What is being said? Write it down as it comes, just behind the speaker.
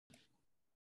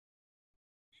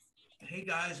Hey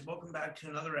guys, welcome back to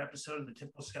another episode of the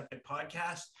Typical Skeptic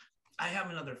podcast. I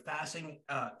have another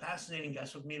fascinating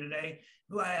guest with me today.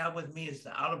 Who I have with me is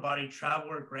the out-of-body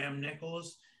traveler, Graham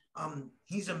Nicholls.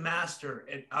 He's a master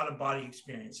at out-of-body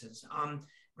experiences.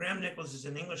 Graham Nicholls is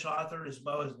an English author as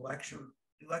well as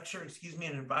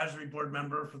and advisory board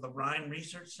member for the Rhine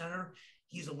Research Center.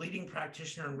 He's a leading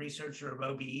practitioner and researcher of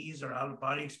OBEs, or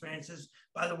out-of-body experiences.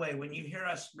 By the way, when you hear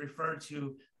us refer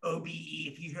to OBE,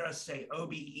 if you hear us say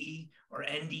OBE or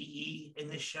NDE in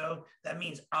this show, that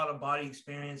means out-of-body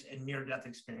experience and near-death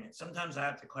experience. Sometimes I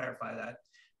have to clarify that.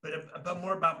 But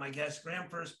more about my guest. Graham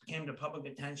first came to public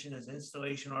attention as an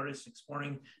installation artist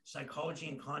exploring psychology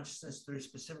and consciousness through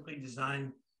specifically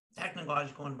designed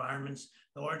technological environments.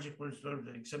 The largest was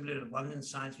exhibited at London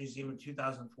Science Museum in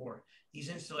 2004. These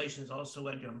installations also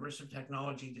led to immersive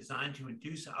technology designed to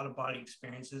induce out-of-body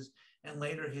experiences, and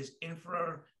later his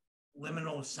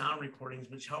infra-liminal sound recordings,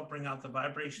 which help bring out the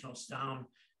vibrational sound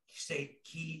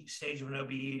key stage of an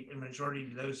OBE in majority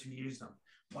of those who use them.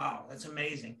 Wow, that's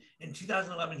amazing. In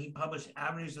 2011, he published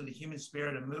Avenues of the Human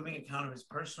Spirit, a moving account of his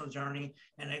personal journey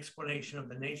and explanation of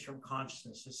the nature of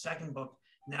consciousness. His second book,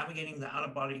 Navigating the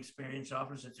Out-of-Body Experience,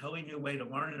 offers a totally new way to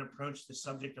learn and approach the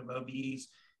subject of OBEs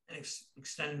and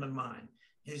extend the mind.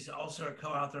 He's also a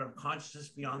co-author of Consciousness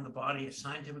Beyond the Body, a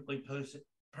scientifically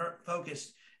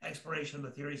focused exploration of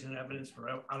the theories and evidence for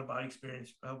out-of-body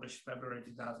experience, published February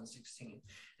 2016.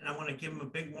 And I want to give him a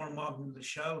big warm welcome to the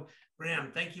show.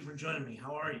 Graham, thank you for joining me.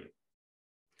 How are you?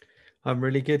 I'm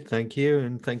really good, thank you,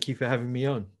 and thank you for having me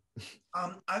on.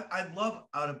 I love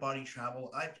out-of-body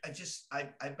travel.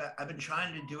 I've been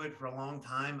trying to do it for a long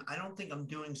time. I don't think I'm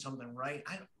doing something right.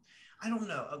 I don't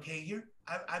know. Okay,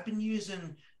 I've been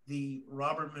using the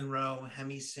Robert Monroe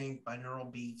HemiSync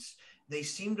binaural beats. They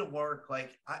seem to work.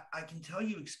 Like I can tell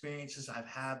you experiences I've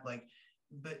had.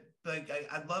 But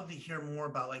I'd love to hear more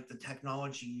about like the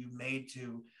technology you've made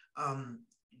to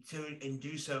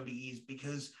induce OBEs,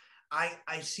 because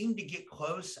I seem to get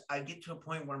close. I get to a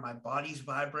point where my body's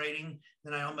vibrating.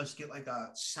 Then I almost get like a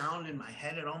sound in my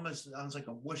head. It almost sounds like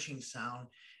a whooshing sound.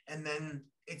 And then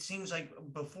it seems like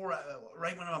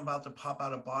right when I'm about to pop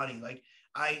out of body, like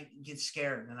I get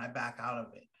scared and I back out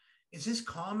of it. Is this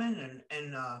common?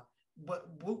 And what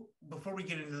before we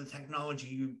get into the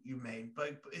technology you made,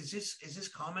 but is this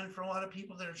common for a lot of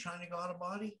people that are trying to go out of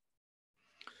body?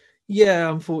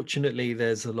 Yeah, unfortunately,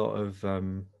 there's a lot of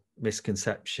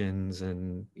misconceptions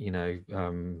and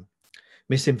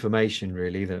misinformation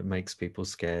really that makes people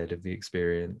scared of the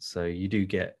experience. So you do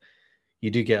get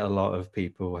a lot of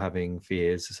people having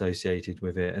fears associated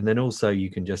with it, and then also you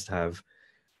can just have,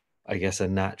 I guess, a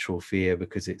natural fear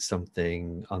because it's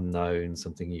something unknown,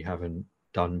 something you haven't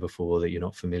done before, that you're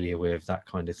not familiar with, that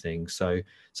kind of thing. So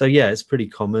yeah, it's pretty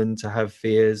common to have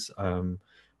fears.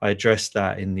 I addressed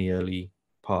that in the early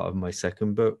part of my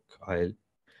second book. I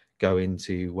go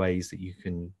into ways that you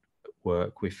can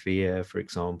work with fear, for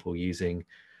example, using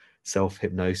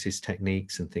self-hypnosis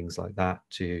techniques and things like that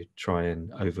to try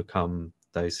and overcome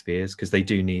those fears, because they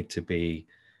do need to be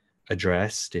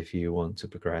addressed if you want to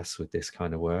progress with this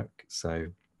kind of work. So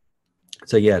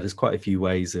yeah, there's quite a few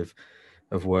ways of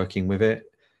working with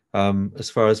it. As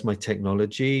far as my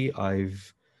technology,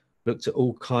 I've looked at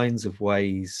all kinds of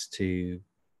ways to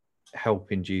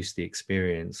help induce the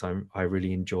experience. I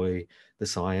really enjoy the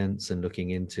science and looking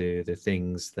into the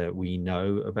things that we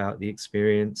know about the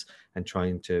experience and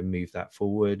trying to move that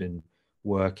forward and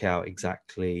work out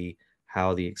exactly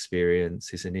how the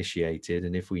experience is initiated.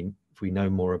 And if we know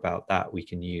more about that, we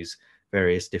can use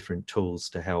various different tools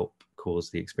to help cause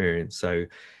the experience. So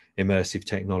immersive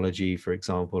technology, for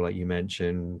example, like you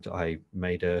mentioned, I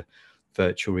made a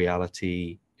virtual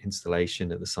reality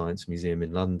installation at the Science Museum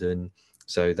in London.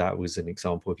 So that was an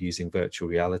example of using virtual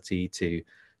reality to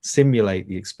simulate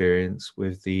the experience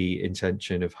with the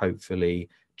intention of hopefully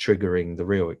triggering the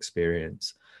real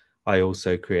experience. I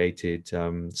also created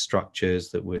structures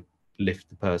that would lift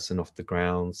the person off the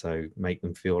ground, so make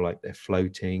them feel like they're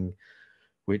floating,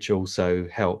 which also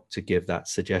helped to give that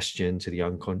suggestion to the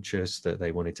unconscious that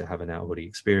they wanted to have an out-of-body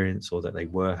experience or that they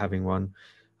were having one.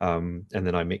 And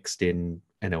then I mixed in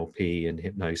NLP and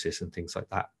hypnosis and things like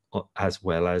that, as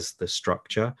well as the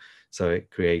structure. So it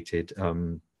created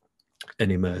an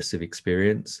immersive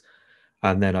experience.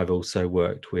 And then I've also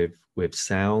worked with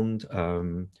sound.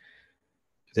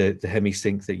 The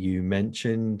HemiSync that you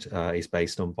mentioned is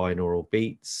based on binaural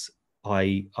beats.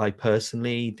 I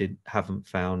personally haven't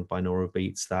found binaural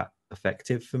beats that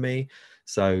effective for me.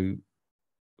 So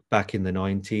back in the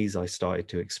 90s, I started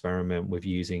to experiment with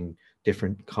using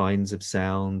different kinds of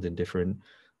sound and different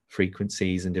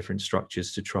frequencies and different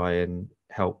structures to try and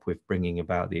help with bringing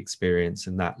about the experience,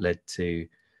 and that led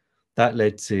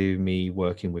to me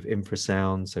working with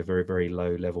infrasound, so very, very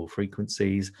low level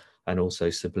frequencies, and also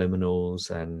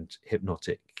subliminals and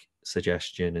hypnotic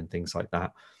suggestion and things like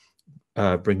that,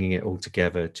 bringing it all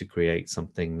together to create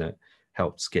something that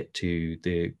helps get to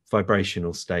the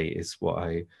vibrational state is what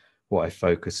I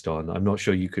focused on. I'm not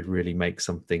sure you could really make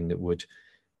something that would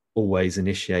always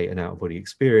initiate an out-of-body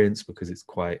experience, because it's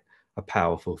quite a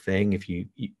powerful thing. If you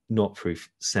not through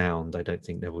sound, I don't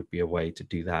think there would be a way to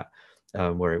do that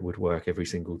where it would work every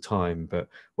single time. But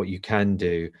what you can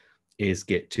do is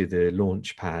get to the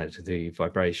launch pad, the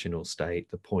vibrational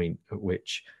state, the point at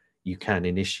which you can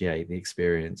initiate the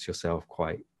experience yourself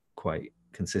quite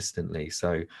consistently.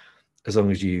 So as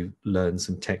long as you learn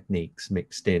some techniques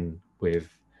mixed in with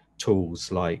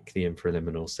tools like the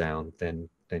infra-liminal sound, then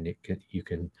you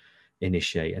can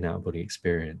initiate an out-of-body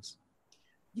experience.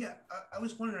 Yeah, I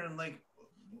was wondering, like,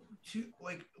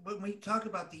 when we talk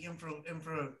about the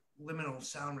infra-liminal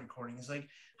sound recordings, like,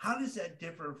 how does that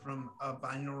differ from a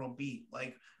binaural beat?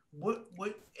 Like, what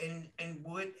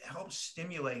helps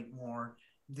stimulate more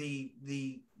the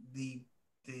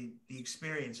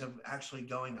experience of actually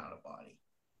going out of body?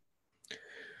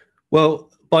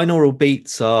 Well, binaural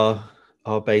beats are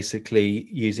basically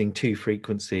using two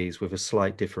frequencies with a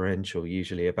slight differential,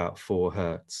 usually about 4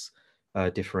 hertz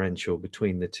differential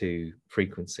between the two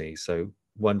frequencies. So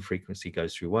one frequency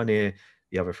goes through one ear,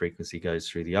 the other frequency goes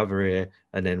through the other ear,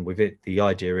 and then with it, the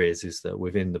idea is that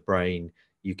within the brain,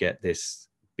 you get this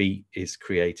beat is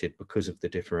created because of the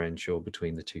differential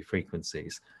between the two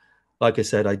frequencies. Like I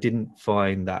said, I didn't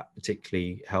find that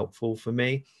particularly helpful for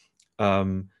me.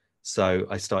 So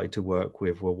I started to work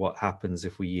with, well, what happens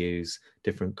if we use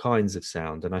different kinds of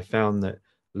sound? And I found that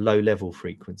low level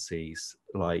frequencies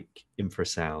like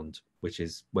infrasound, which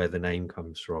is where the name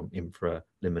comes from,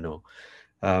 infra-liminal.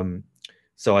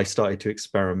 So I started to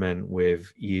experiment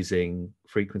with using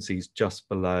frequencies just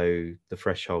below the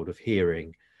threshold of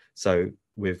hearing. So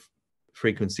with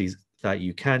frequencies that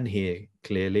you can hear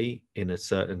clearly in a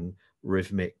certain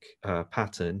rhythmic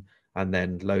pattern, and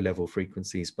then low level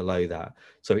frequencies below that.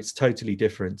 So it's totally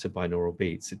different to binaural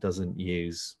beats. It doesn't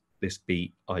use this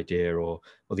beat idea or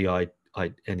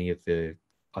any of the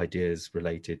ideas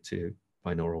related to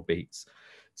binaural beats.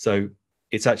 So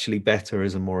it's actually better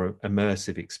as a more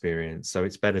immersive experience. So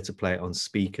it's better to play it on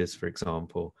speakers, for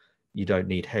example. You don't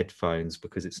need headphones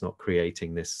because it's not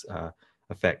creating this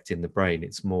effect in the brain.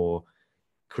 It's more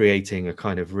creating a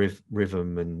kind of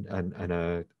rhythm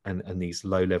and these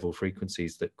low level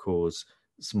frequencies that cause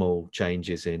small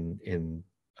changes in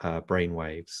brain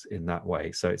waves in that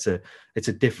way. So it's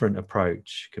a different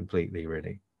approach completely,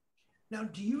 really. Now,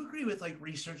 do you agree with like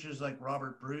researchers like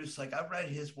Robert Bruce? Like, I've read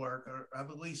his work, or I've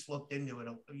at least looked into it,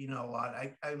 a lot.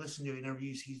 I listened to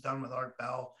interviews he's done with Art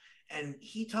Bell, and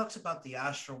he talks about the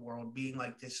astral world being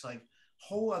like this like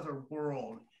whole other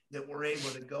world that we're able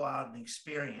to go out and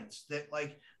experience, that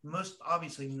like most of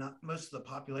the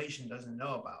population doesn't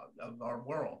know about of our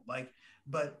world. Like,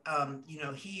 but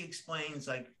he explains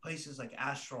like places like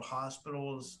astral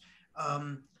hospitals.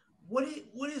 What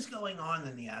is going on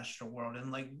in the astral world,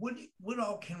 and like what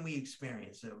all can we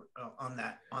experience on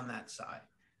that side?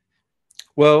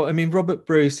 Well, I mean, Robert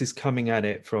Bruce is coming at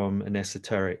it from an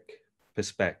esoteric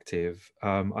perspective.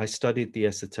 I studied the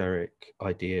esoteric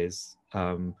ideas,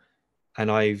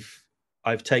 and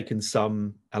I've taken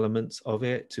some elements of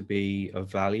it to be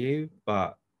of value,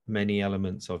 but many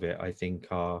elements of it I think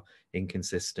are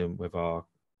inconsistent with our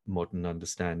modern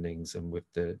understandings and with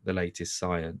the latest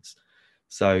science.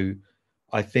 So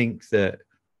I think that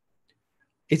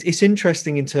it's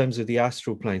interesting in terms of the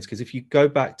astral planes, because if you go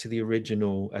back to the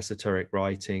original esoteric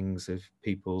writings of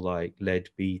people like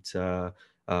Leadbeater,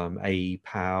 A.E.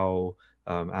 Powell,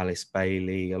 Alice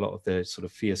Bailey, a lot of the sort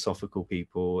of theosophical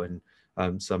people, and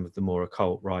some of the more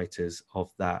occult writers of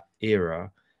that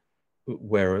era,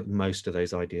 where most of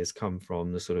those ideas come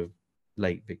from, the sort of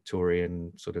late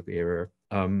Victorian sort of era,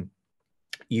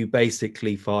 you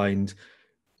basically find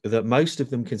that most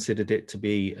of them considered it to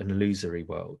be an illusory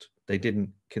world. They didn't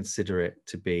consider it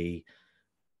to be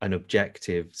an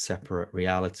objective, separate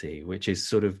reality, which is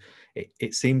sort of,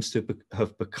 it seems to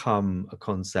have become a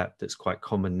concept that's quite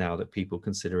common now, that people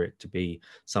consider it to be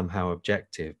somehow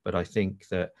objective. But I think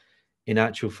that in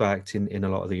actual fact, in a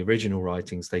lot of the original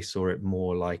writings, they saw it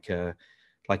more like a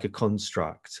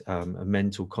construct, a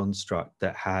mental construct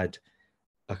that had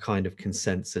a kind of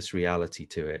consensus reality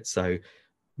to it. So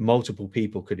multiple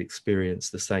people could experience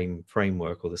the same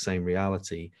framework or the same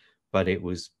reality, but it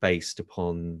was based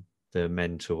upon the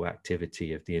mental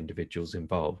activity of the individuals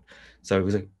involved. So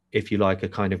if you like, a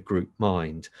kind of group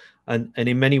mind. And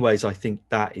in many ways, I think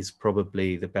that is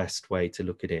probably the best way to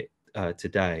look at it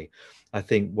today. I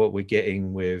think what we're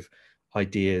getting with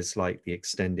ideas like the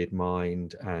extended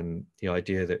mind and the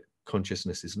idea that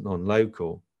consciousness is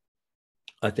non-local,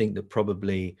 I think that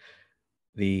probably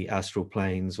the astral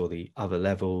planes or the other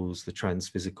levels, the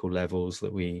transphysical levels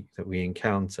that we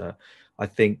encounter, I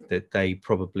think that they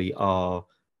probably are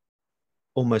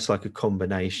almost like a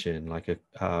combination, like a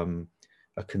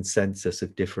consensus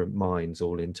of different minds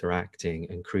all interacting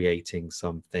and creating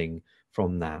something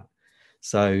from that.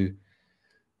 So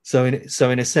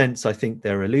in a sense, I think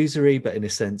they're illusory, but in a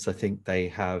sense, I think they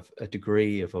have a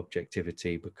degree of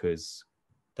objectivity because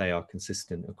they are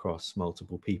consistent across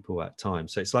multiple people at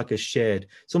times. So it's like a shared,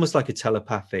 it's almost like a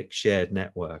telepathic shared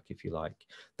network, if you like.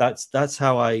 That's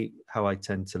how I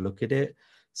tend to look at it.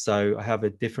 So I have a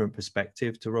different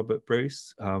perspective to Robert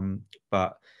Bruce,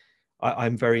 but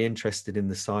I'm very interested in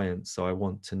the science. So I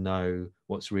want to know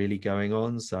what's really going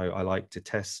on. So I like to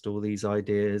test all these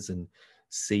ideas and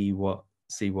see what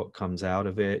comes out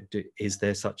of it. Is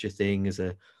there such a thing as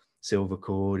a silver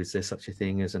cord? Is there such a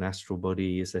thing as an astral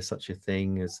body? Is there such a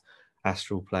thing as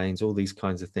astral planes? All these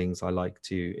kinds of things, I like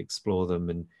to explore them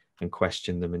and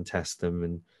question them and test them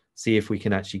and see if we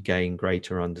can actually gain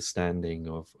greater understanding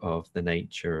of the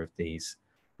nature of these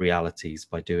realities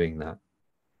by doing that.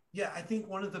 Yeah, I think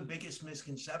one of the biggest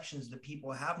misconceptions that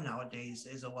people have nowadays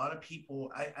is a lot of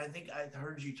people, I think I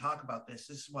heard you talk about this.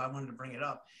 This is why I wanted to bring it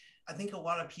up. I think a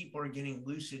lot of people are getting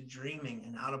lucid dreaming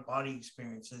and out of body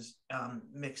experiences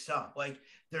mixed up. Like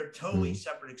they're totally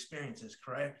separate experiences,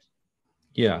 correct?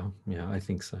 Yeah, I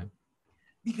think so.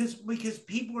 Because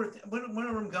people are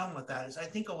where I'm going with that is I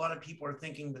think a lot of people are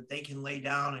thinking that they can lay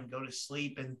down and go to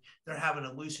sleep and they're having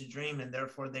a lucid dream and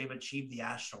therefore they've achieved the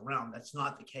astral realm. That's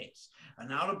not the case.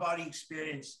 An out-of-body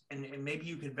experience, and maybe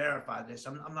you could verify this.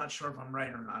 I'm not sure if I'm right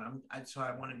or not. So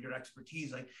I wanted your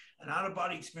expertise. Like an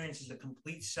out-of-body experience is a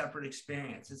complete separate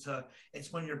experience.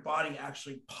 It's when your body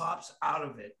actually pops out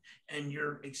of it and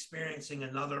you're experiencing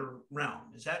another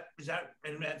realm. Is that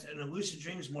and a lucid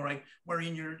dream is more like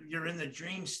wherein you're in the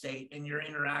dream state and you're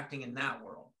interacting in that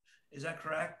world. Is that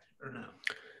correct or no?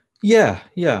 Yeah.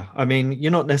 I mean,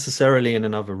 you're not necessarily in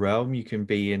another realm. You can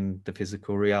be in the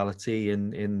physical reality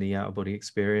in the out of body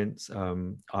experience.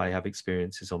 I have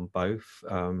experiences on both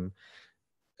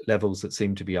levels that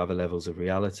seem to be other levels of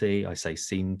reality. I say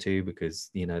seem to because,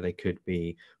 they could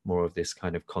be more of this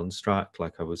kind of construct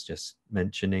like I was just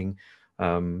mentioning.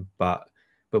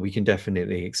 But we can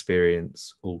definitely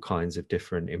experience all kinds of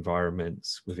different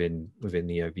environments within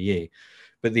the OBE.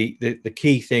 But the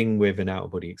key thing with an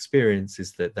out-of-body experience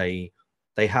is that they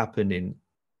happen in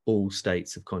all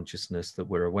states of consciousness that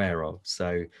we're aware of.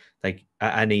 So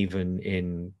and even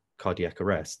in cardiac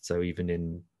arrest. So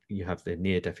even you have the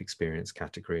near-death experience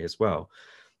category as well.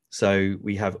 So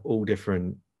we have all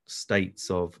different states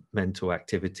of mental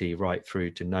activity right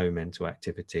through to no mental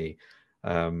activity.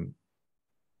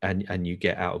 And you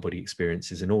get out-of-body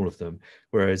experiences in all of them.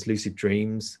 Whereas lucid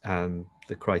dreams and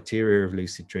the criteria of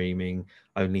lucid dreaming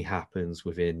only happens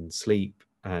within sleep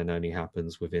and only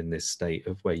happens within this state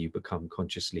of where you become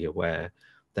consciously aware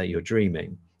that you're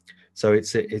dreaming. So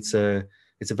it's a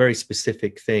very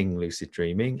specific thing, lucid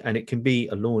dreaming, and it can be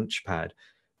a launch pad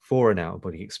for an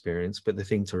out-of-body experience. But the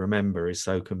thing to remember is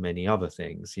so can many other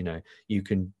things. You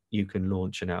can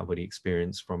launch an out-of-body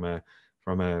experience from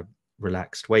a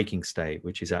relaxed waking state,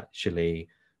 which is actually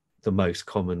the most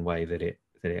common way that it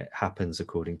happens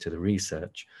according to the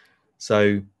research.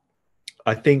 So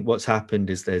I think what's happened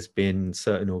is there's been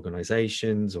certain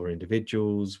organizations or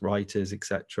individuals, writers,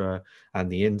 etc.,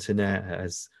 and the internet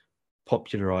has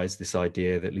popularized this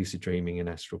idea that lucid dreaming and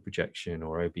astral projection,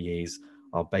 or OBEs,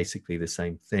 are basically the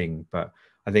same thing. But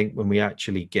I think when we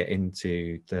actually get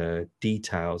into the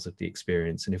details of the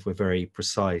experience, and if we're very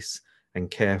precise and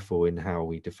careful in how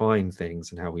we define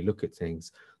things and how we look at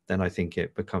things, then I think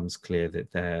it becomes clear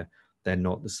that they're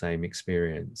not the same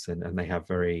experience, and they have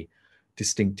very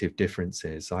distinctive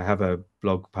differences. I have a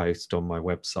blog post on my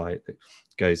website that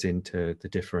goes into the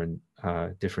different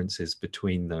differences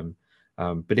between them.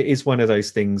 But it is one of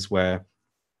those things where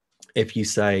if you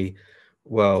say,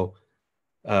 well,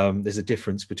 there's a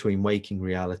difference between waking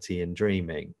reality and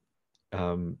dreaming,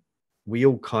 we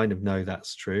all kind of know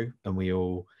that's true, and we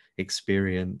all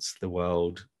experience the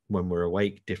world when we're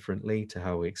awake differently to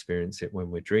how we experience it when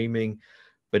we're dreaming.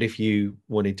 But if you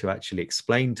wanted to actually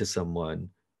explain to someone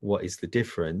what is the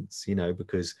difference,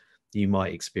 because you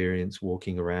might experience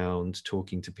walking around,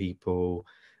 talking to people,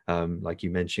 like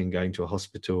you mentioned, going to a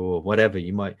hospital or whatever,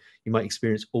 you might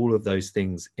experience all of those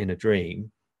things in a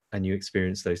dream. and you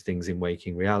experience those things in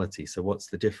waking reality. So what's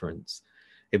the difference?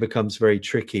 It becomes very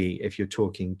tricky if you're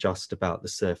talking just about the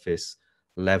surface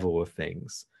level of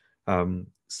things.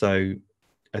 So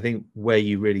I think where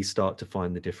you really start to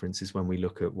find the difference is when we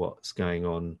look at what's going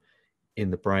on in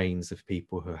the brains of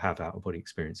people who have out-of-body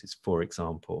experiences, for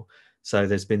example. So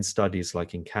there's been studies,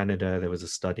 like in Canada, there was a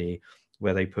study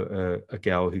where they put a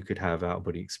girl who could have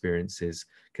out-of-body experiences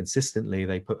consistently.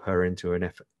 They put her into an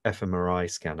fMRI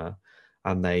scanner,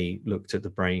 and they looked at the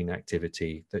brain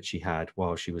activity that she had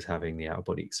while she was having the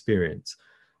out-of-body experience.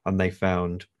 And they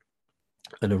found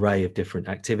an array of different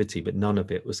activity, but none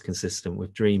of it was consistent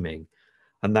with dreaming.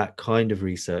 And that kind of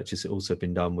research has also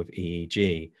been done with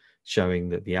EEG, showing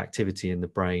that the activity in the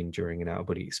brain during an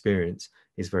out-of-body experience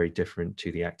is very different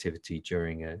to the activity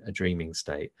during a dreaming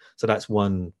state. So that's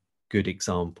one good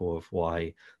example of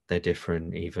why they're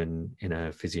different, even in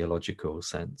a physiological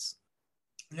sense.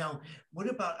 Now, what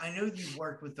about, I know you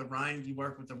work with the Rhine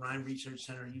Research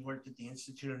Center, you worked at the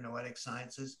Institute of Noetic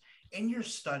Sciences. In your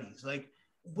studies, like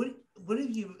what have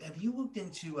you looked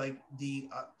into, like the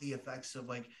effects of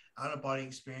like out of body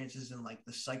experiences in like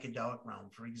the psychedelic realm,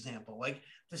 for example? Like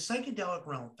the psychedelic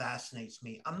realm fascinates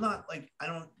me. I'm not like, I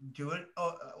don't do it a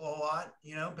lot,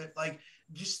 you know, but like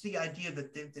just the idea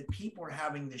that people are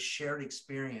having this shared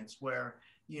experience where,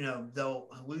 you know, they'll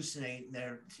hallucinate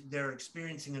and they're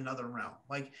experiencing another realm.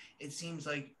 Like it seems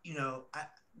like, you know,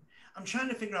 I'm trying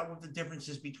to figure out what the difference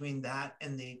is between that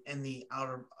and the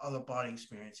outer body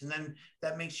experience. And then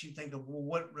that makes you think of, well,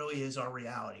 what really is our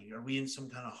reality? Are we in some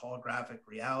kind of holographic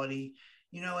reality?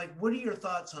 You know, like what are your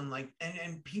thoughts on like,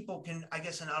 and people can, I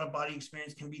guess an out of body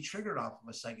experience can be triggered off of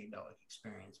a psychedelic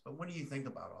experience, but what do you think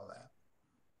about all that?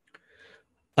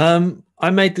 I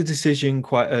made the decision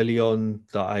quite early on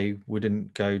that I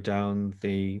wouldn't go down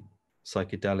the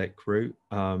psychedelic route.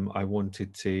 I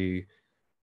wanted to,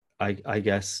 I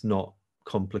guess, not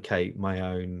complicate my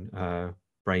own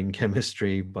brain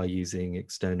chemistry by using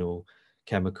external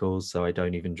chemicals. So I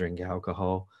don't even drink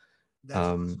alcohol. That's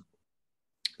awesome.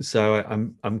 So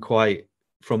I'm quite,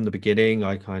 from the beginning,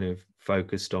 I kind of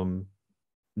focused on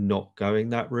not going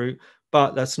that route.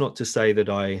 But that's not to say that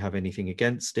I have anything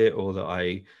against it or that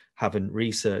I haven't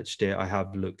researched it. I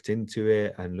have looked into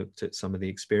it and looked at some of the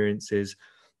experiences.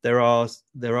 There are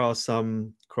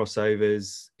some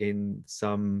crossovers in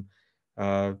some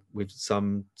with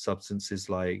some substances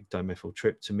like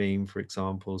dimethyltryptamine, for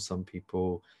example. Some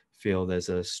people feel there's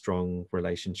a strong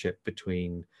relationship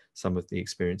between some of the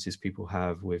experiences people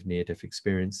have with near-death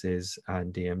experiences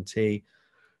and DMT.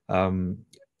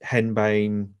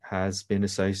 Henbane has been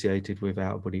associated with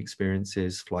out-of-body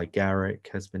experiences. Flygaric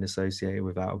has been associated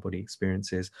with out-of-body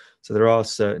experiences. So there are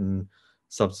certain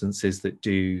substances that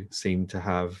do seem to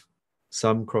have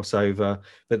some crossover,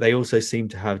 but they also seem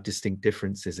to have distinct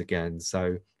differences again.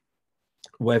 So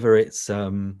whether it's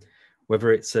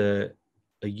a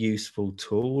useful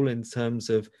tool in terms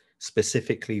of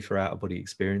specifically for out-of-body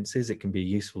experiences, it can be a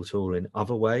useful tool in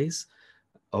other ways,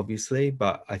 obviously.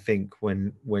 But I think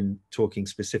when talking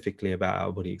specifically about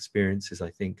out-of-body experiences,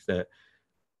 I think that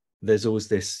there's always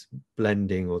this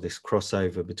blending or this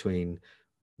crossover between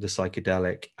the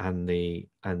psychedelic and the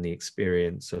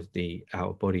experience of the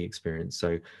out-of-body experience.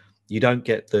 So you don't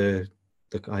get the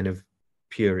kind of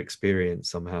pure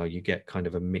experience. Somehow you get kind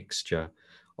of a mixture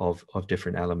of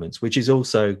different elements, which is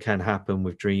also can happen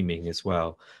with dreaming as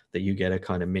well, that you get a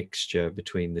kind of mixture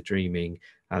between the dreaming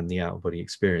and the out-of-body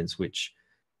experience, which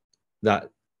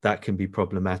that can be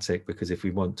problematic, because if we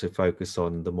want to focus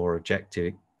on the more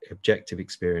objective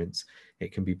experience,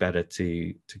 it can be better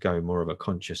to go more of a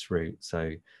conscious route,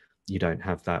 so you don't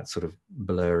have that sort of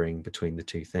blurring between the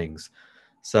two things.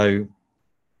 So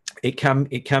it can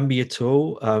be a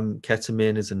tool.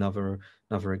 Ketamine is another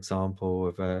example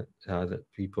of that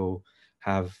people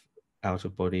have out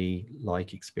of body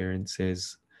like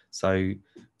experiences. So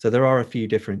there are a few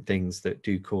different things that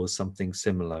do cause something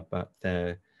similar, but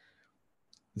they're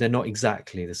not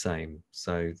exactly the same.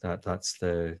 So that's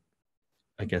the,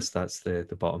 I guess that's the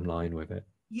bottom line with it.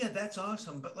 Yeah, that's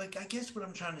awesome. But like, I guess what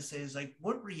I'm trying to say is like,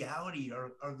 what reality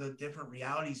are the different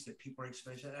realities that people are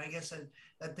experiencing? And I guess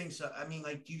that thinks, I mean,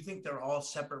 like, do you think they're all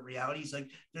separate realities? Like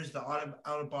there's the out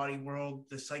of body world,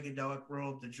 the psychedelic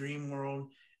world, the dream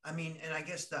world. I mean, and I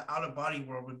guess the out of body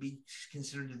world would be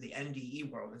considered the NDE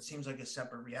world. It seems like a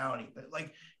separate reality, but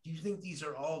like, do you think these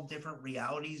are all different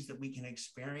realities that we can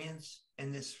experience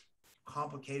in this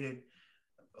complicated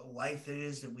life it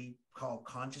is that we call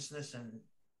consciousness and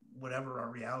whatever our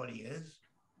reality is?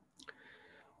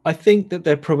 I think that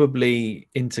they're probably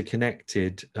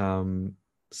interconnected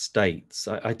states.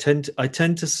 I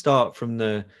tend to start from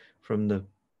the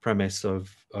premise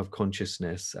of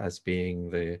consciousness as being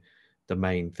the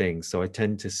main thing. So I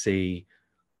tend to see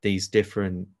these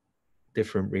different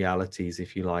realities,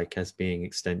 if you like, as being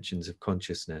extensions of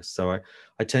consciousness. So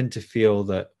I tend to feel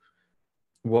that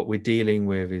what we're dealing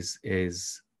with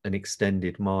is an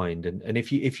extended mind. And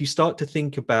if you start to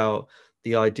think about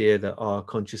the idea that our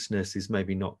consciousness is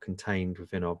maybe not contained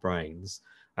within our brains,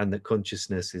 and that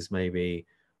consciousness is maybe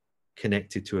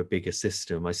connected to a bigger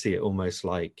system, I see it almost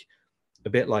like a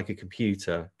bit like a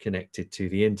computer connected to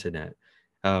the internet.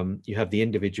 You have the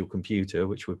individual computer,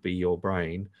 which would be your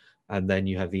brain, and then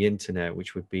you have the internet,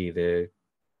 which would be the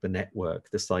network,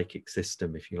 the psychic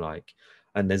system, if you like.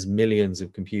 And there's millions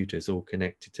of computers all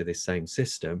connected to this same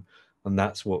system, and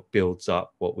that's what builds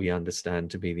up what we understand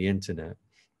to be the internet.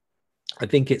 I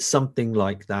think it's something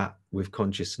like that with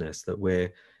consciousness, that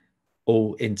we're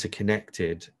all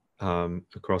interconnected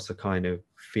across a kind of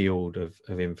field of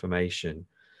information,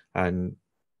 and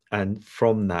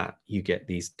from that you get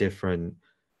these different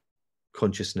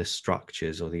consciousness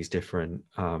structures, or these different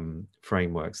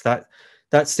frameworks.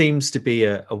 That seems to be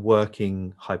a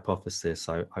working hypothesis,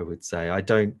 I would say.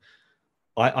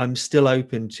 I'm still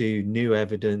open to new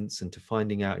evidence and to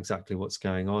finding out exactly what's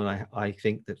going on. I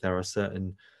think that there are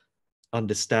certain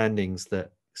understandings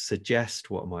that suggest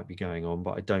what might be going on,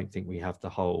 but I don't think we have the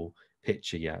whole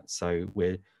picture yet. So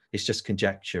it's just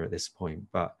conjecture at this point.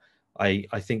 But I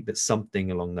think that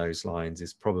something along those lines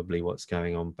is probably what's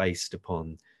going on, based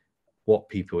upon what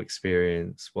people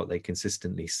experience, what they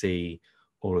consistently see,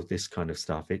 all of this kind of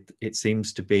stuff. It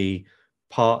seems to be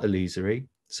part illusory,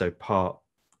 so part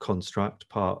construct,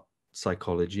 part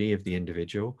psychology of the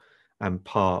individual, and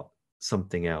part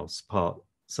something else, part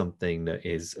something that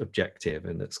is objective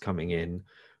and that's coming in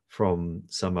from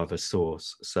some other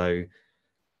source. So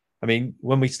I mean,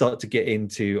 when we start to get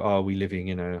into, are we living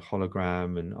in a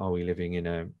hologram, and are we living in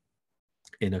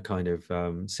a kind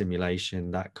of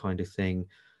simulation, that kind of thing,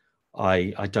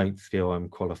 I don't feel I'm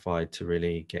qualified to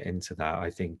really get into that. I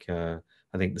think the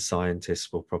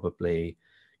scientists will probably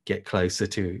get closer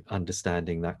to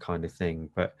understanding that kind of thing.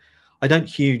 But I don't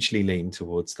hugely lean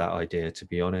towards that idea, to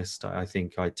be honest. I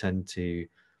think I tend to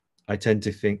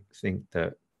think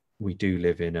that we do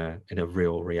live in a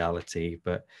real reality,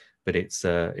 but it's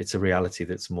a reality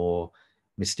that's more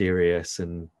mysterious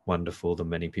and wonderful than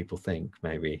many people think,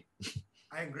 maybe.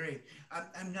 I agree.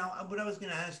 And now, what I was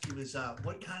going to ask you is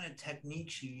what kind of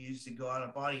techniques you use to go out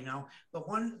of body. Now, the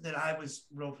one that I was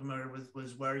real familiar with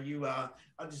was where you, I'll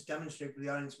just demonstrate for the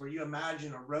audience, where you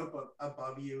imagine a rope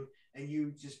above you, and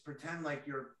you just pretend like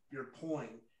you're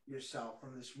pulling yourself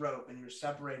from this rope, and you're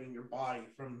separating your body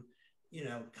from,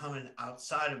 coming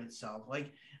outside of itself.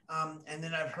 Like, and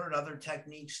then I've heard other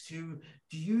techniques too.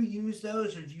 Do you use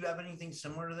those, or do you have anything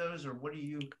similar to those, or what do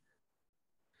you?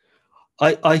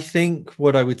 I think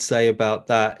what I would say about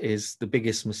that is the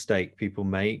biggest mistake people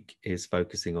make is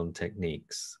focusing on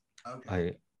techniques.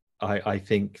 Okay. I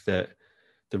think that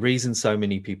the reason so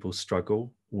many people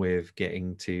struggle with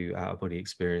getting to out of body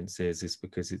experiences is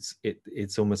because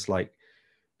it's almost like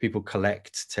people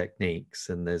collect techniques,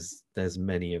 and there's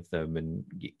many of them, and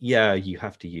yeah, you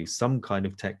have to use some kind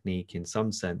of technique in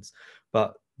some sense,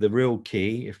 but the real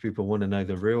key, if people want to know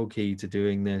the real key to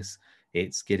doing this,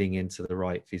 it's getting into the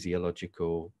right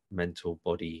physiological mental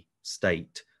body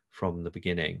state from the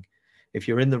beginning. If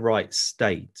you're in the right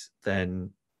state, then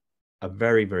a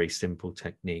very, very simple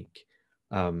technique,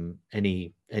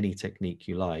 any technique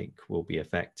you like, will be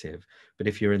effective. But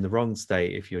if you're in the wrong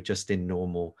state, if you're just in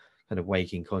normal kind of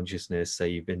waking consciousness, say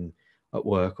you've been at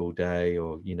work all day,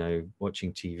 or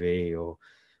watching TV or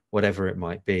whatever it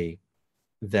might be,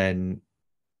 then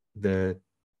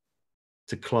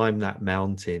to climb that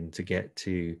mountain to get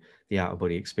to the out of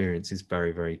body experience is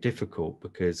very, very difficult,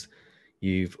 because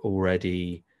you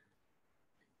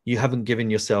haven't given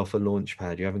yourself a launch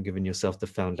pad, you haven't given yourself the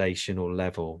foundational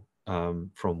level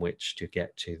from which to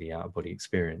get to the out of body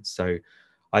experience. So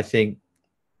I think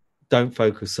don't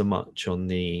focus so much on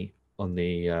the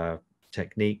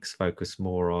techniques, focus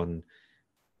more on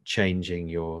changing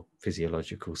your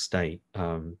physiological state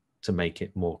to make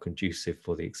it more conducive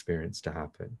for the experience to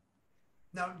happen.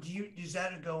 Now, does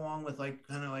that go along with, like,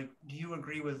 kind of like, do you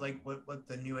agree with like what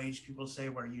the new age people say,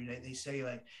 where they say,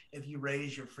 like, if you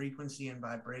raise your frequency and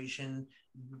vibration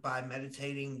by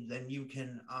meditating, then you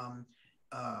can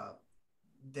uh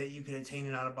that you can attain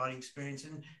an out of body experience?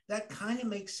 And that kind of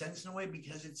makes sense in a way,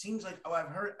 because it seems like, I've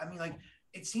heard, I mean, like,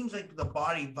 it seems like the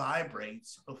body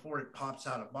vibrates before it pops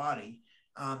out of body.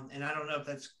 And I don't know if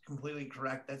that's completely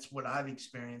correct. That's what I've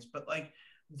experienced, but like,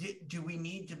 do we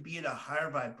need to be at a higher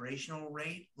vibrational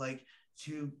rate, like,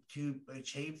 to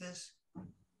achieve this?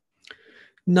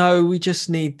 No, we just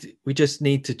need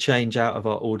to change out of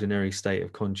our ordinary state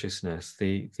of consciousness.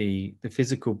 The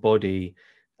physical body,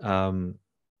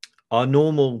 our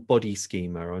normal body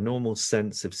schema, our normal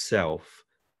sense of self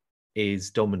is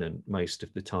dominant most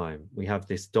of the time. We have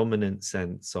this dominant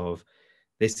sense of,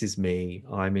 this is me,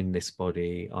 I'm in this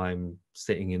body, I'm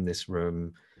sitting in this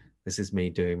room, this is me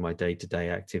doing my day-to-day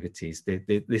activities.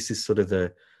 This is sort of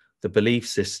the belief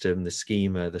system, the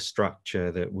schema, the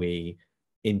structure that we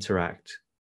interact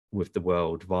with the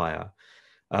world via.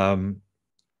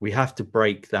 We have to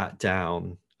break that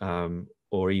down,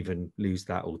 or even lose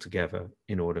that altogether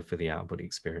in order for the out-of-body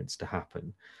experience to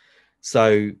happen.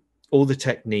 So all the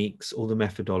techniques, all the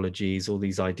methodologies, all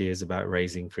these ideas about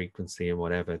raising frequency and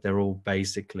whatever, they're all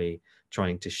basically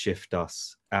trying to shift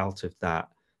us out of that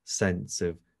sense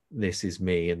of, this is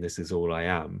me and this is all I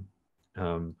am.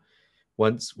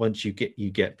 Once you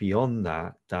get beyond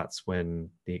that, that's when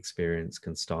the experience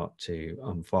can start to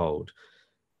unfold.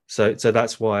 So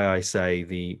that's why I say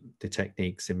the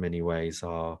techniques in many ways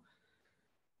are,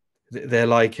 they're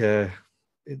like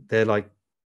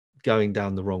going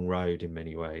down the wrong road in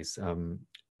many ways.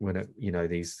 When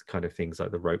these kind of things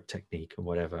like the rope technique and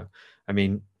whatever, I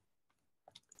mean,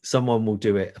 someone will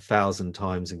do it 1,000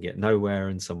 times and get nowhere,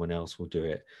 and someone else will do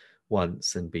it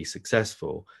once and be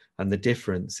successful. And the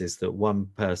difference is that one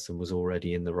person was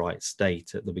already in the right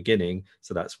state at the beginning,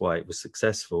 so that's why it was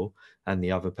successful, and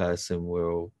the other person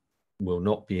will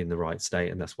not be in the right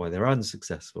state, and that's why they're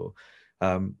unsuccessful.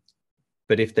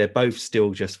 But if they're both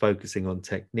still just focusing on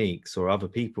techniques, or other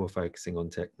people are focusing on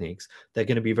techniques, they're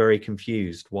going to be very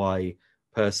confused why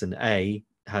person A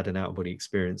had an out-of-body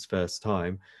experience first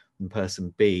time and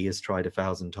person B has tried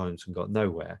 1,000 times and got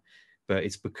nowhere. But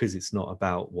it's because it's not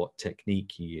about what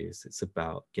technique you use. It's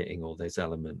about getting all those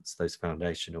elements, those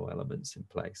foundational elements in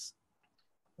place.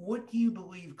 What do you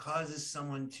believe causes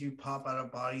someone to pop out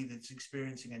of body that's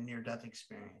experiencing a near-death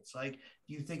experience? Like,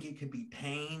 do you think it could be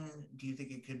pain? Do you think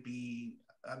it could be,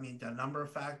 I mean, a number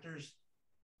of factors?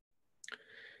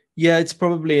 Yeah, it's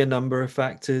probably a number of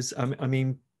factors. I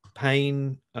mean,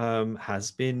 pain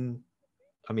has been,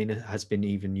 it has been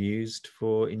even used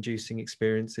for inducing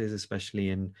experiences, especially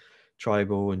in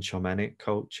tribal and shamanic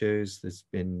cultures. There's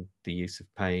been the use of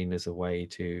pain as a way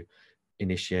to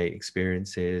initiate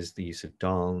experiences, the use of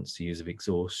dance, the use of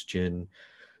exhaustion,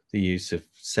 the use of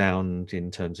sound in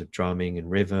terms of drumming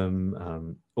and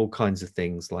rhythm, all kinds of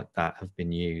things like that have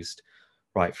been used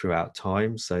right throughout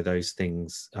time. So those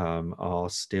things are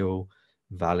still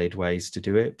valid ways to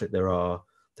do it, but there are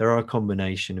a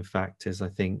combination of factors. I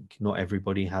think not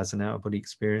everybody has an out-of-body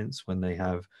experience when they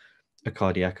have a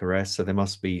cardiac arrest, so there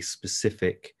must be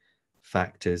specific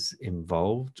factors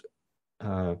involved,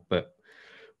 but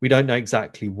we don't know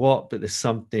exactly what. But there's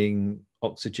something,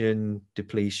 oxygen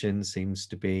depletion seems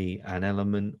to be an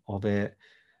element of it,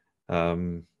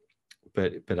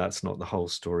 but that's not the whole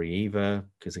story either,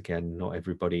 because again, not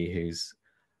everybody who's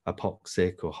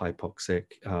apoxic or hypoxic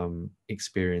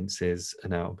experiences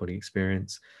an out-of-body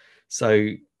experience. So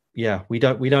yeah, we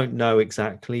don't know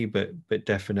exactly, but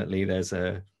definitely there's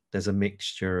a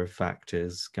mixture of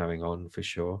factors going on for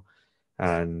sure,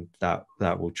 and that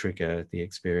will trigger the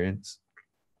experience.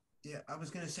 Yeah, I was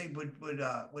gonna say,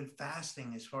 would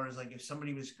fasting, as far as like if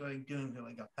somebody was doing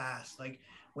like a fast, like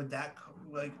would that,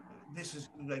 like, this is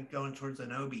like going towards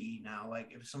an OBE now,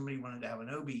 like if somebody wanted to have an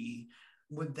OBE,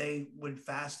 would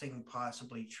fasting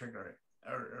possibly trigger it,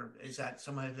 or is that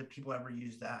somebody that people ever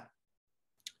use that?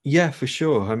 Yeah, for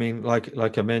sure. I mean,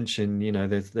 like I mentioned,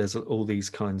 there's all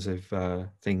these kinds of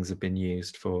things have been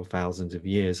used for thousands of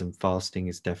years, and fasting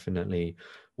is definitely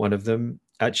one of them.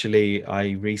 Actually,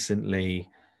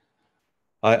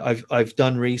 I've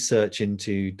done research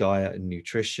into diet and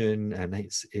nutrition and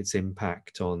its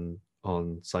impact on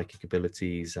psychic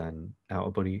abilities and out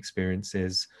of body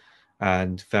experiences,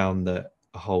 and found that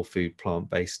a whole food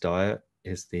plant-based diet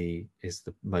is the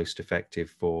most effective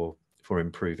for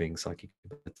improving psychic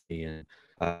ability and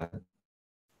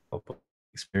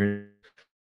experience.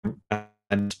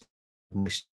 And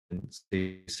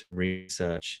do some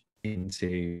research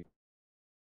into.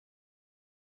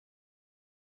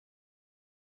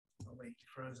 Oh wait, he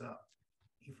froze up.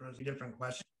 He froze. A different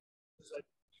question.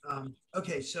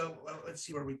 Okay, so let's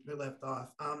see where we left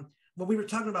off. Well, we were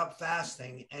talking about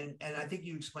fasting, and I think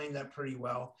you explained that pretty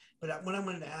well. But what I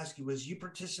wanted to ask you was, you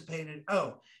participated.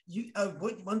 Oh, you.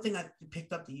 One thing I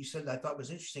picked up that you said that I thought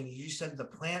was interesting is you said the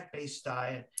plant-based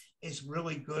diet is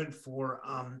really good for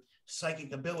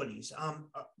psychic abilities.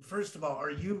 First of all,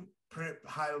 are you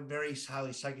very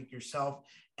highly psychic yourself?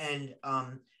 And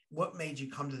what made you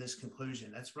come to this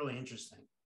conclusion? That's really interesting.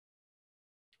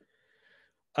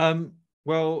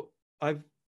 Well, I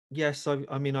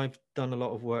mean, I've done a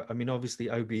lot of work. I mean, obviously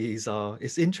OBEs are,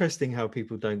 it's interesting how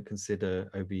people don't consider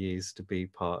OBEs to be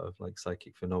part of like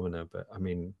psychic phenomena, but I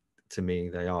mean, to me,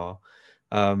 they are.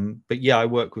 But yeah, I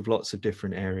work with lots of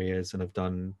different areas, and I've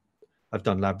done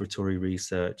laboratory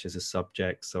research as a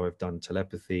subject. So I've done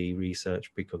telepathy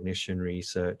research, precognition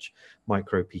research,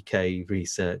 micro PK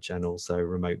research, and also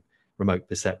remote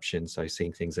perception. So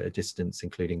seeing things at a distance,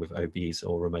 including with OBs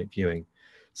or remote viewing.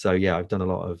 So yeah, I've done a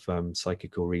lot of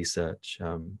psychical research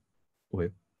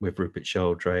with Rupert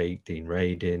Sheldrake, Dean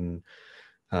Radin,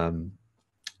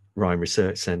 Rhine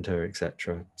Research Center,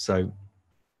 etc. So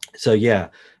yeah,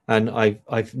 and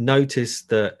I've noticed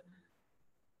that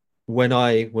when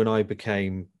I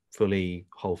became fully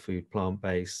whole food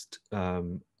plant-based,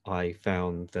 I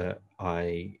found that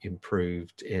I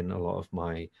improved in a lot of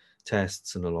my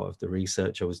tests and a lot of the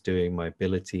research I was doing. My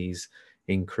abilities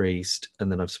increased,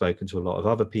 and then I've spoken to a lot of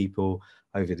other people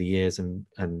over the years, and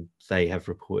they have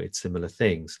reported similar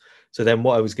things. So then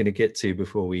what I was going to get to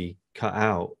before we cut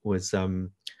out was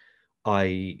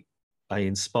I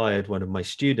inspired one of my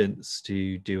students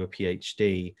to do a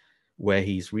PhD where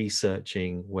he's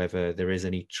researching whether there is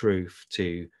any truth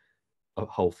to a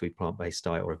whole food plant-based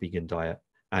diet or a vegan diet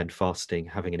and fasting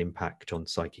having an impact on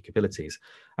psychic abilities.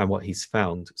 And what he's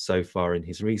found so far in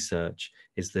his research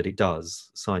is that it does.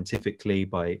 Scientifically,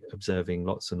 by observing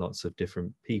lots and lots of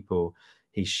different people,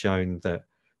 he's shown that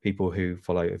people who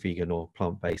follow a vegan or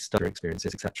plant-based diet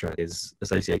experiences, etc., is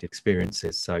associated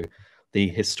experiences. So the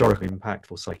historical impact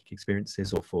for psychic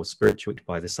experiences or for spiritual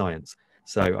by the science.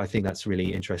 So I think that's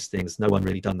really interesting. There's no one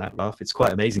really done that stuff. It's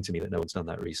quite amazing to me that no one's done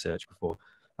that research before.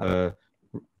 I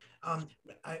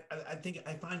think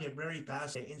I find it very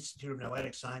fascinating. Institute of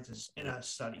Noetic Sciences in a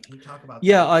study. Can you talk about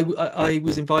yeah, that? I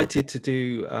was invited to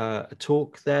do a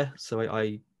talk there. So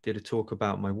I did a talk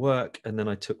about my work, and then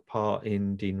I took part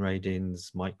in Dean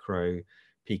Radin's micro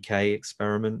PK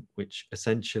experiment, which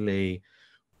essentially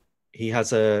he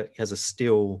has a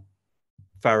steel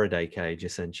Faraday cage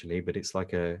essentially, but it's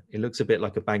like it looks a bit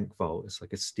like a bank vault. It's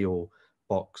like a steel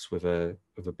box with a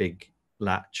big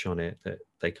latch on it that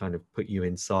they kind of put you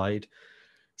inside.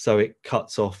 So it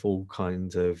cuts off all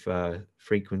kinds of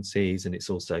frequencies, and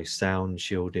it's also sound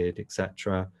shielded,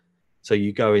 etc. So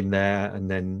you go in there,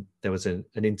 and then there was an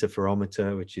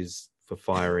interferometer, which is for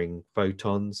firing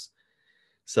photons.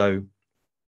 So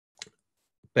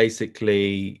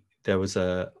basically there was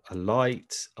a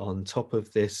light on top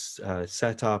of this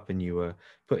setup, and you were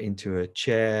put into a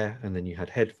chair, and then you had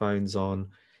headphones on,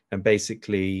 and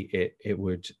basically it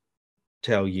would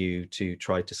tell you to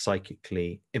try to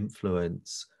psychically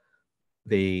influence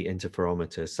the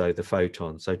interferometer, so the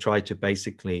photon. So try to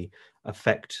basically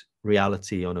affect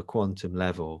reality on a quantum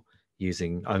level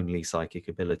using only psychic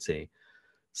ability.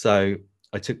 So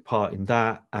I took part in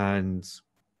that and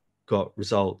got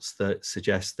results that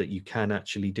suggest that you can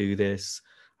actually do this,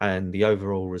 and the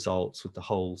overall results with the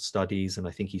whole studies, and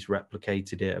I think he's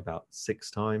replicated it about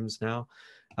 6 times now.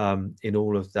 In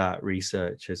all of that,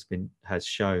 research has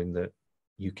shown that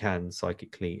you can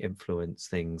psychically influence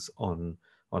things on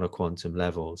a quantum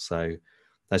level. So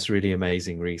that's really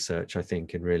amazing research, I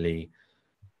think, and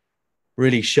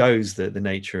really shows that the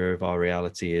nature of our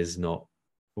reality is not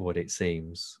what it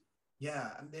seems.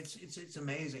 Yeah, it's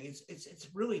amazing. It's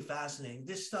really fascinating.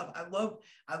 This stuff I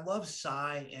love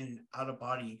psi and out of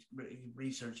body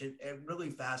research. It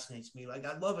really fascinates me. Like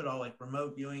I love it all. Like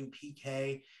remote viewing,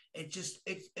 PK.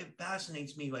 It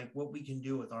fascinates me. Like what we can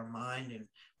do with our mind and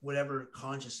whatever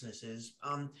consciousness is.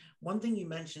 One thing you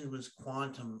mentioned was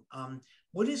quantum.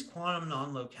 What is quantum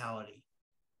non-locality?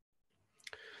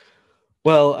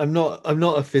 Well, I'm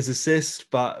not a physicist,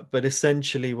 but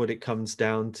essentially what it comes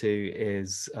down to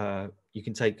is you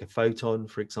can take a photon,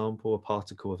 for example, a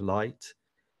particle of light,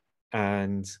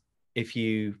 and if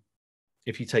you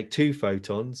take 2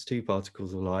 photons, 2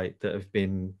 particles of light that have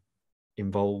been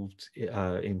involved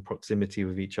in proximity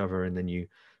with each other, and then you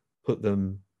put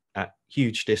them at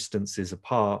huge distances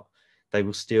apart, they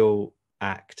will still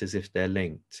act as if they're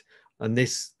linked. And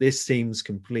this seems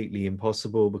completely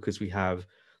impossible because we have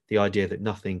the idea that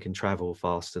nothing can travel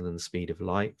faster than the speed of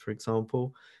light, for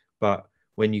example. But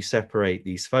when you separate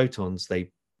these photons, they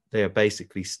are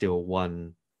basically still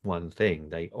one thing.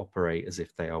 They operate as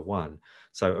if they are one.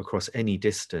 So across any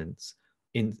distance,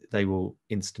 they will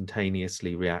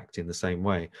instantaneously react in the same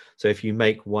way. So if you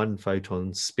make one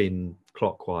photon spin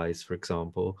clockwise, for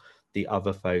example, the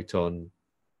other photon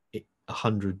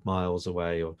 100 miles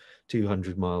away or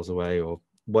 200 miles away or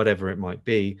whatever it might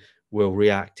be will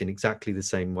react in exactly the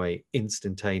same way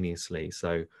instantaneously.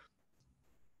 So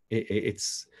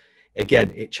it's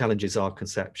again, it challenges our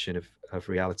conception of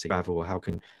reality travel, or how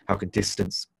can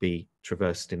distance be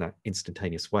traversed in that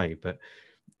instantaneous way. But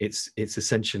it's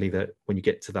essentially that when you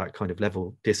get to that kind of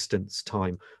level, distance,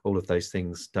 time, all of those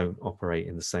things don't operate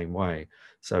in the same way.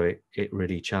 So it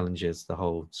really challenges the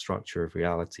whole structure of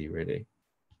reality, really.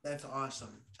 That's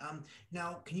awesome.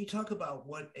 Now, can you talk about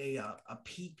what a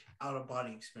peak out of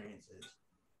body experience is?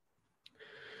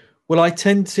 Well, I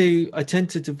tend to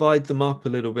divide them up a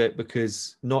little bit,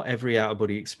 because not every out of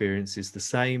body experience is the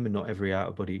same, and not every out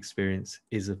of body experience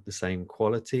is of the same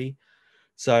quality.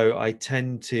 So I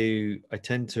tend to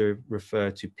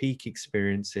refer to peak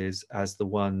experiences as the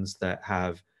ones that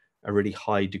have a really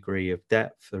high degree of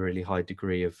depth, a really high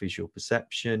degree of visual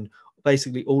perception,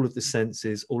 basically all of the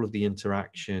senses, all of the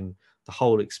interaction, the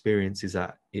whole experience is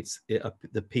at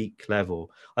the peak level.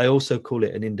 I also call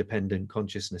it an independent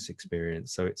consciousness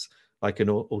experience. So it's like an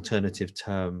alternative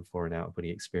term for an out-of-body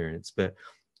experience. But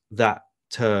that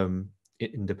term,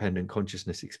 independent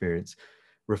consciousness experience,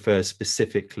 refers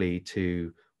specifically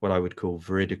to what I would call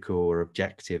veridical or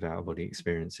objective out-of-body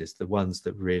experiences, the ones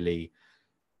that really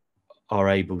are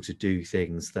able to do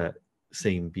things that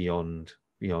seem beyond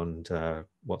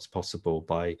what's possible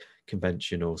by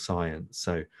conventional science.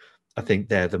 So I think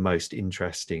they're the most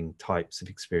interesting types of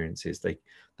experiences.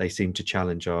 They seem to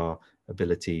challenge our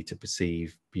ability to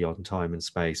perceive beyond time and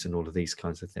space and all of these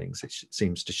kinds of things. It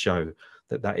seems to show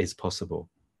that that is possible.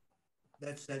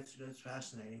 That's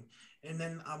fascinating. And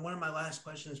then one of my last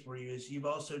questions for you is, you've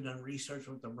also done research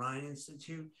with the Rhine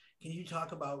Institute. Can you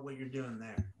talk about what you're doing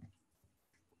there?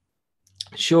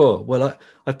 Sure. Well,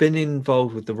 I've been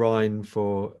involved with the Rhine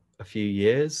for a few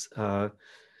years, and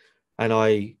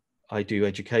I do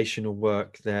educational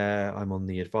work there. I'm on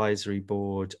the advisory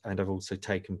board, and I've also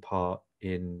taken part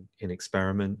in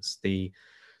experiments. The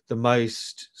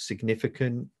most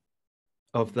significant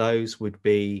of those would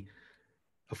be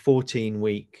a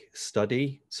 14-week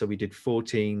study. So we did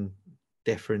 14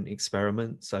 different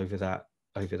experiments over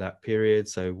that period.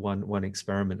 So one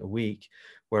experiment a week,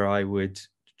 where I would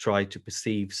try to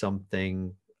perceive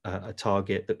something, a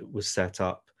target that was set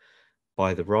up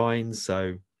by the Rhine.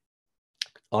 So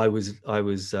I was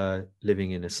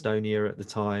living in Estonia at the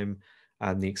time,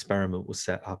 and the experiment was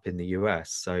set up in the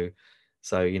US. So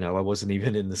I wasn't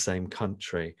even in the same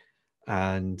country,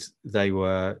 and they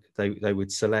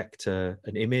would select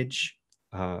an image,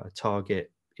 a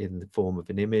target in the form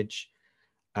of an image,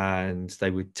 and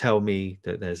they would tell me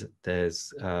that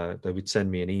they would send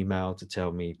me an email to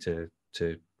tell me to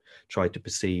try to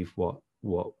perceive what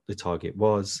the target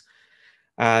was,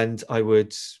 and I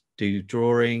would do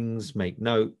drawings, make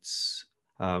notes.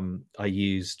 I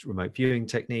used remote viewing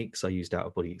techniques. I used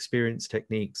out-of-body experience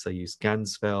techniques. I used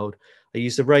Ganzfeld. I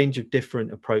used a range of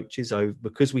different approaches.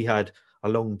 Because we had a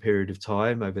long period of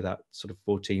time over that sort of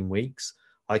 14 weeks,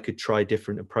 I could try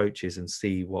different approaches and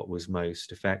see what was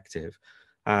most effective.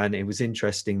 And it was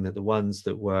interesting that the ones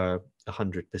that were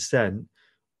 100%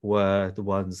 were the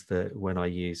ones that when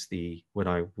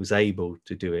I was able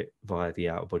to do it via the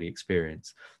out-of-body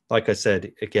experience. Like I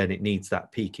said, again, it needs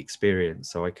that peak experience.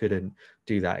 So I couldn't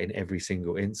do that in every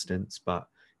single instance, but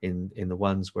in the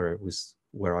ones where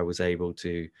I was able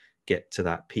to get to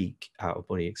that peak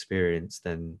out-of-body experience,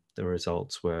 then the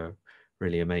results were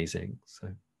really amazing.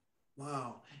 So.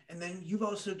 Wow. And then you've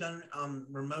also done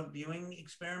remote viewing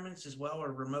experiments as well,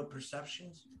 or remote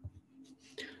perceptions?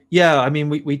 Yeah, I mean,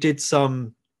 we did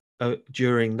some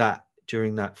during that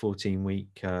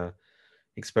 14-week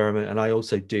experiment, and I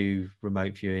also do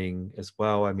remote viewing as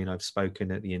well. I mean, I've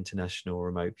spoken at the International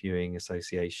Remote Viewing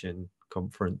Association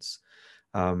conference,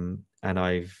 and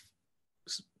I've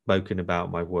spoken about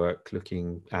my work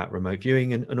looking at remote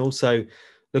viewing, and also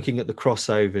looking at the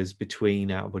crossovers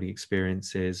between out-of-body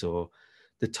experiences, or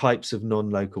the types of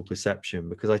non-local perception,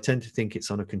 because I tend to think it's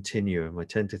on a continuum. I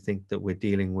tend to think that we're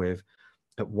dealing with,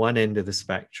 at one end of the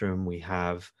spectrum, we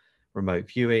have remote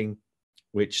viewing,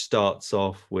 which starts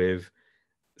off with,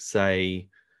 say,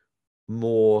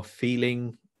 more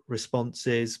feeling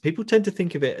responses. People tend to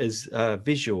think of it as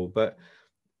visual, but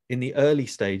in the early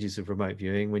stages of remote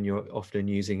viewing, when you're often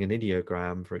using an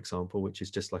ideogram, for example, which is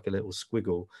just like a little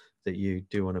squiggle that you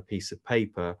do on a piece of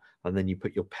paper, and then you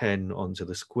put your pen onto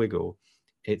the squiggle,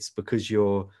 it's because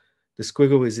the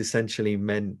squiggle is essentially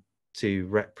meant to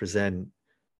represent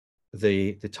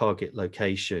the target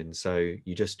location. So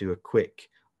you just do a quick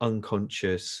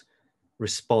unconscious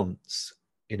response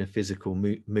in a physical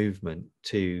movement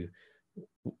to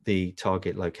the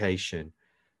target location,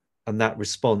 and that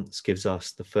response gives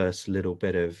us the first little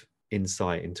bit of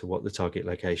insight into what the target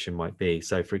location might be.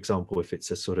 So for example, if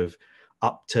it's a sort of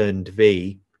upturned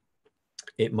V,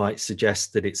 it might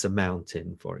suggest that it's a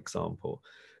mountain, for example.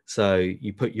 So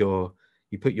you put your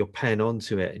pen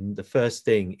onto it, and the first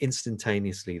thing,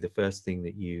 instantaneously, the first thing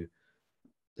that you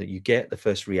get, the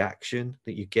first reaction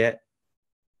that you get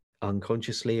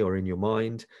unconsciously or in your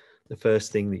mind, the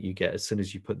first thing that you get as soon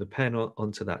as you put the pen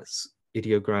onto that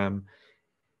ideogram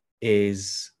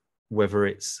is whether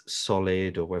it's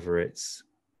solid or whether it's,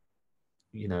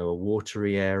 you know, a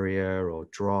watery area or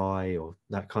dry or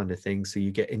that kind of thing. So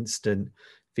you get instant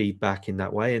feedback in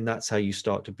that way, and that's how you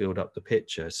start to build up the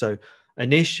picture. So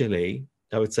initially,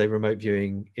 I would say remote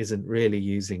viewing isn't really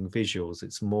using visuals.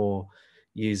 It's more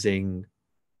using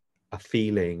a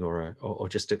feeling or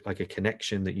just like a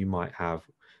connection that you might have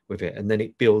with it, and then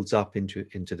it builds up into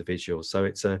the visual. So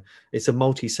it's a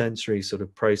multi-sensory sort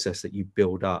of process that you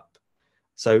build up.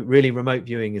 So really, remote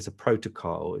viewing is a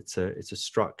protocol. It's a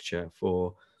structure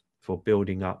for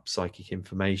building up psychic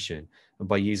information, and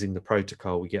by using the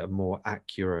protocol, we get a more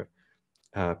accurate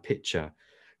picture.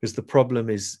 Because the problem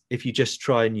is, if you just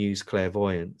try and use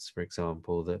clairvoyance, for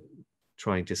example, that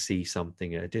trying to see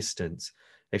something at a distance,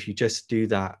 if you just do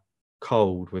that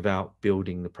cold without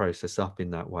building the process up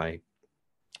in that way,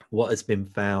 what has been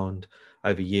found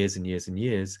over years and years and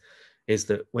years is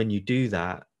that when you do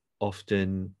that,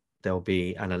 often there'll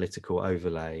be analytical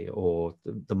overlay, or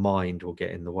the mind will get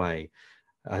in the way.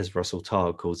 As Russell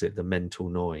Targ calls it, the mental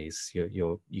noise.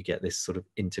 You get this sort of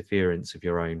interference of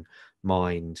your own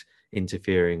mind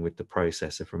interfering with the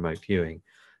process of remote viewing.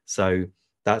 So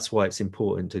that's why it's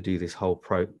important to do this whole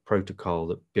protocol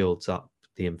that builds up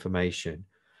the information.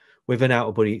 With an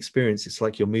out-of-body experience, it's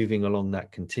like you're moving along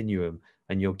that continuum,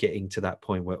 and you're getting to that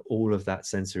point where all of that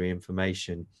sensory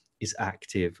information is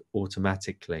active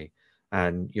automatically,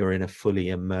 and you're in a fully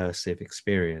immersive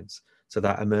experience. So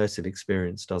that immersive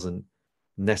experience doesn't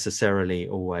necessarily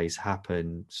always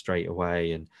happen straight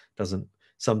away, and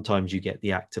sometimes you get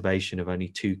the activation of only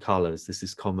 2 colors. This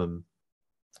is common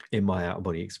in my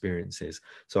out-of-body experiences.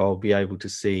 So I'll be able to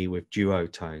see with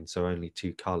duotone, so only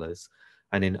 2 colors.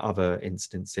 And in other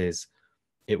instances,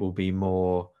 it will be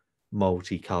more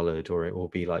multicolored, or it will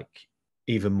be like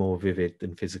even more vivid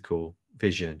than physical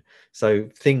vision. So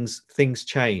things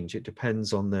change. It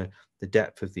depends on the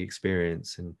depth of the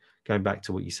experience. And going back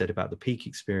to what you said about the peak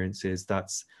experiences,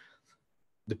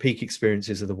 the peak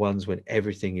experiences are the ones when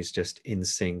everything is just in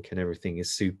sync and everything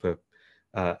is super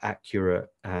accurate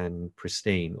and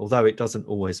pristine. Although it doesn't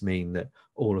always mean that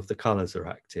all of the colors are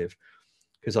active,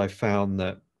 because I found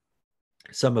that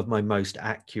some of my most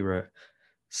accurate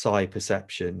psi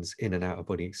perceptions in an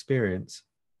out-of-body experience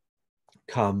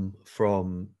come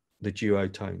from the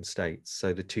duotone states,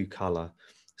 so the 2 color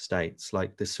states,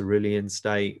 like the cerulean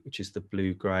state, which is the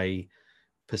blue-gray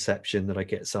perception that I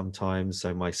get sometimes.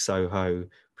 So my Soho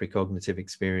precognitive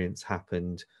experience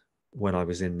happened when I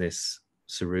was in this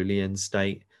cerulean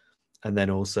state. And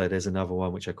then also there's another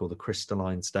one which I call the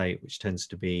crystalline state, which tends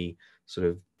to be sort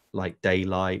of like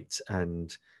daylight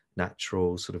and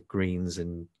natural sort of greens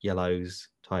and yellows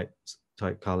type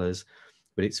colors,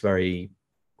 but it's very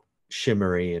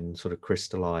shimmery and sort of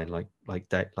crystalline,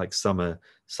 like summer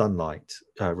sunlight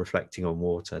reflecting on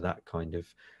water, that kind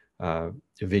of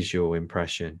visual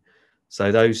impression.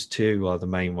 So those 2 are the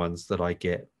main ones that I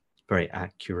get very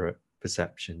accurate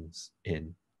perceptions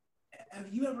in.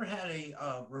 Have you ever had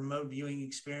a remote viewing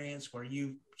experience where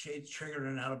you triggered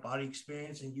an out-of-body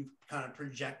experience and you've kind of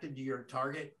projected to your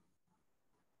target?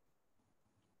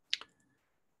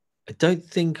 I don't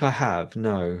think I have.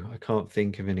 No, I can't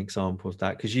think of an example of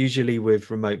that, because usually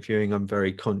with remote viewing, I'm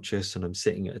very conscious and I'm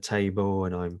sitting at a table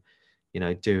and I'm, you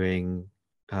know, doing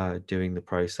the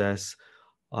process.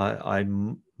 I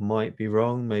might be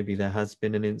wrong. Maybe there has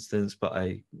been an instance, but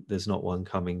there's not one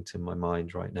coming to my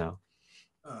mind right now.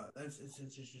 It's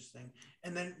interesting.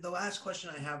 And then the last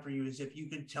question I have for you is if you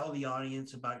could tell the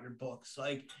audience about your books,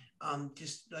 like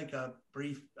just like a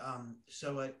brief,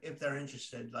 so if they're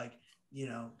interested, like, you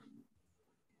know.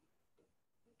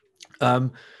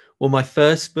 Well, my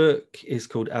first book is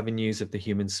called Avenues of the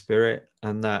Human Spirit,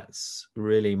 and that's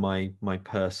really my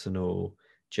personal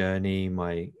journey,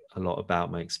 a lot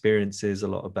about my experiences, a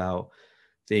lot about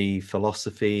the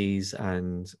philosophies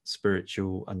and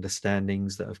spiritual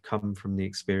understandings that have come from the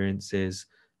experiences,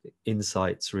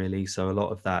 insights really. So a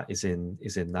lot of that is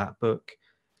in that book.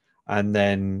 And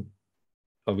then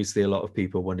obviously a lot of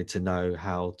people wanted to know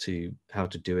how to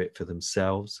do it for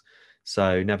themselves.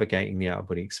 So Navigating the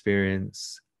Out-of-Body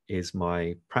Experience is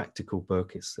my practical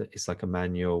book. It's like a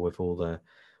manual with all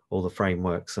the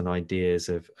frameworks and ideas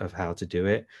of how to do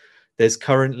it. There's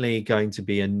currently going to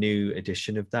be a new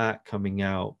edition of that coming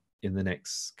out in the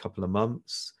next couple of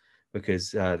months,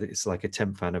 because it's like a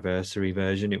 10th anniversary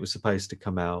version. It was supposed to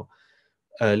come out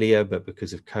earlier, but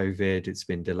because of COVID, it's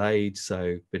been delayed.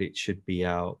 So, but it should be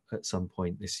out at some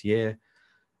point this year.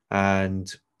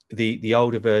 And the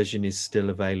older version is still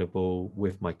available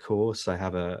with my course. I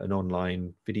have an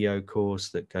online video course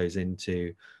that goes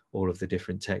into all of the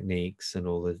different techniques and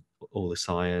all the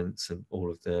science and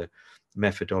all of the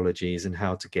methodologies and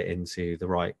how to get into the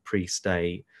right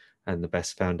pre-state and the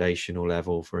best foundational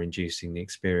level for inducing the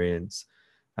experience.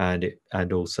 And it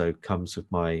also comes with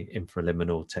my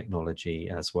infra-liminal technology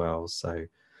as well. So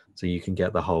you can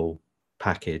get the whole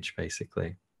package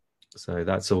basically. So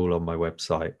that's all on my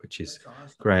website, which is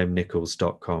awesome.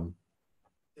 grahamnichols.com.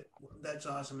 That's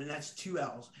awesome. And that's 2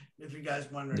 L's. If you guys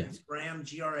wondering, yeah. It's Graham,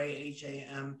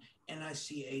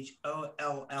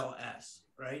 GRAHAMNICHOLLS,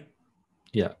 right?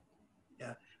 Yeah.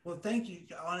 Yeah. Well, thank you.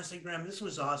 Honestly, Graham, this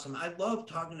was awesome. I love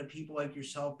talking to people like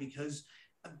yourself because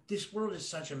this world is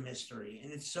such a mystery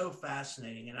and it's so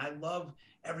fascinating. And I love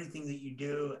everything that you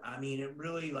do. I mean, it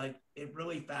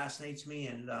really fascinates me,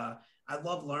 and I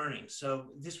love learning. So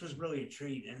this was really a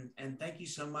treat. And thank you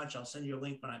so much. I'll send you a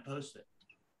link when I post it.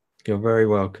 You're very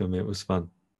welcome. It was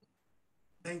fun.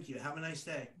 Thank you. Have a nice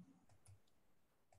day.